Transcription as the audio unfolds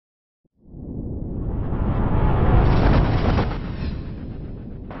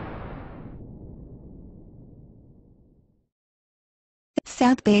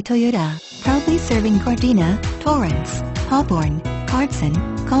South Bay Toyota, proudly serving Gardena, Torrance, Hawthorne, Carson,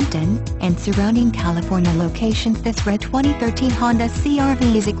 Compton, and surrounding California locations. This red 2013 Honda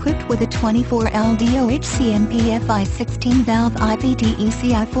CR-V is equipped with a 24L DOHC MPFI 16-valve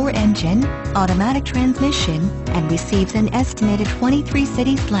i-VTEC i4 engine, automatic transmission, and receives an estimated 23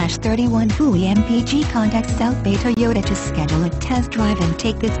 city/31 Hwy MPG. Contact South Bay Toyota to schedule a test drive and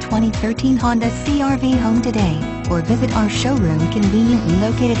take this 2013 Honda CR-V home today, or visit our showroom conveniently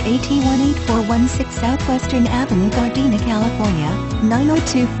located at 18416 Southwestern Avenue, Gardena, California,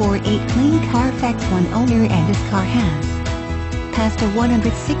 90248. Clean CARFAX. One owner and this car has passed a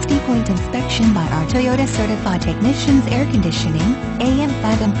 160-point inspection by our Toyota certified technicians. Air conditioning, AM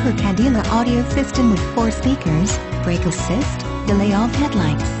 5 Gardena audio system with 4 speakers, brake assist, delay off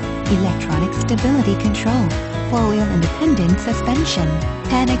headlights, electronic stability control, 4-wheel independent suspension,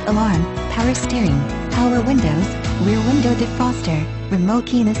 panic alarm, power steering, power windows, rear window defroster, remote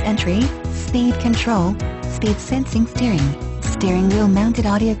keyless entry, speed control, speed sensing steering wheel mounted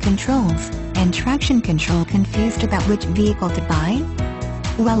audio controls, and traction control. Confused about which vehicle to buy?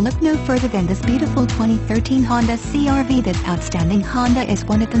 Well, look no further than this beautiful 2013 Honda CR-V. This outstanding Honda is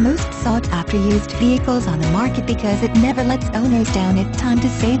one of the most sought-after used vehicles on the market because it never lets owners down. It's time to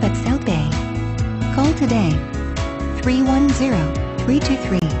save at South Bay. Call today.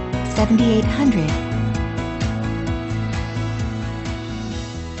 310-323-7800